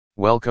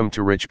Welcome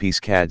to Richpeace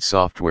CAD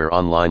software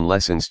online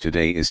lessons.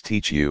 Today is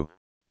teach you,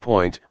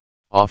 point,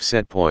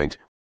 offset point,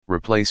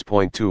 replace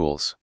point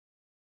tools.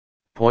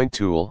 Point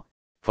tool,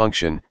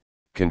 function,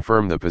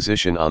 confirm the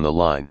position on the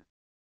line.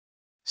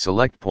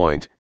 Select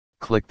point,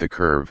 click the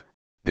curve,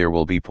 there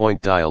will be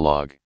point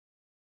dialog.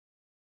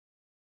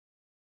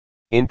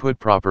 Input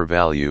proper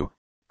value,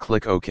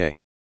 click OK.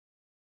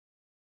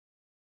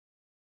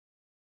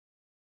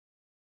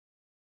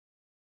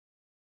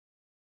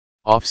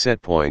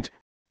 Offset point,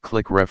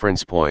 click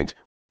reference point,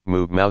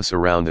 move mouse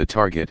around the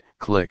target,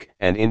 click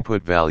and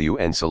input value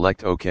and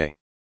select OK.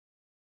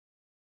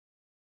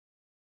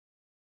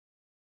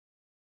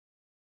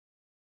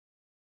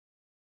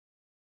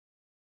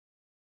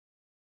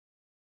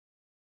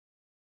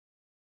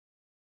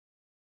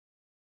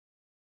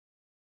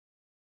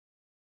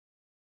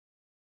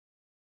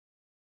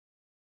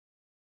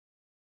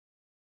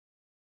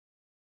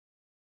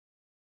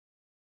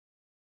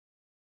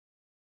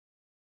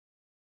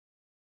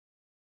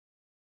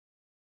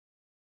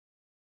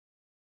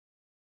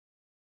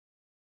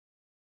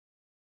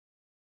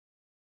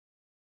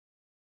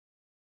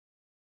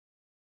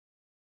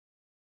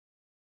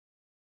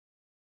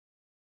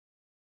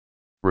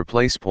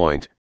 Replace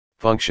point,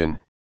 function,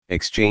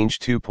 exchange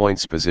 2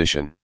 points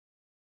position.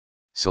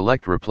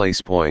 Select replace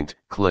point,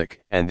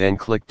 click and then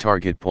click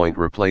target point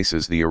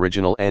replaces the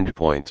original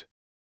endpoint.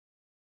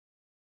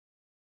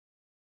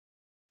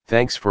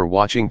 Thanks for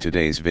watching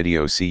today's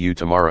video. See you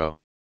tomorrow.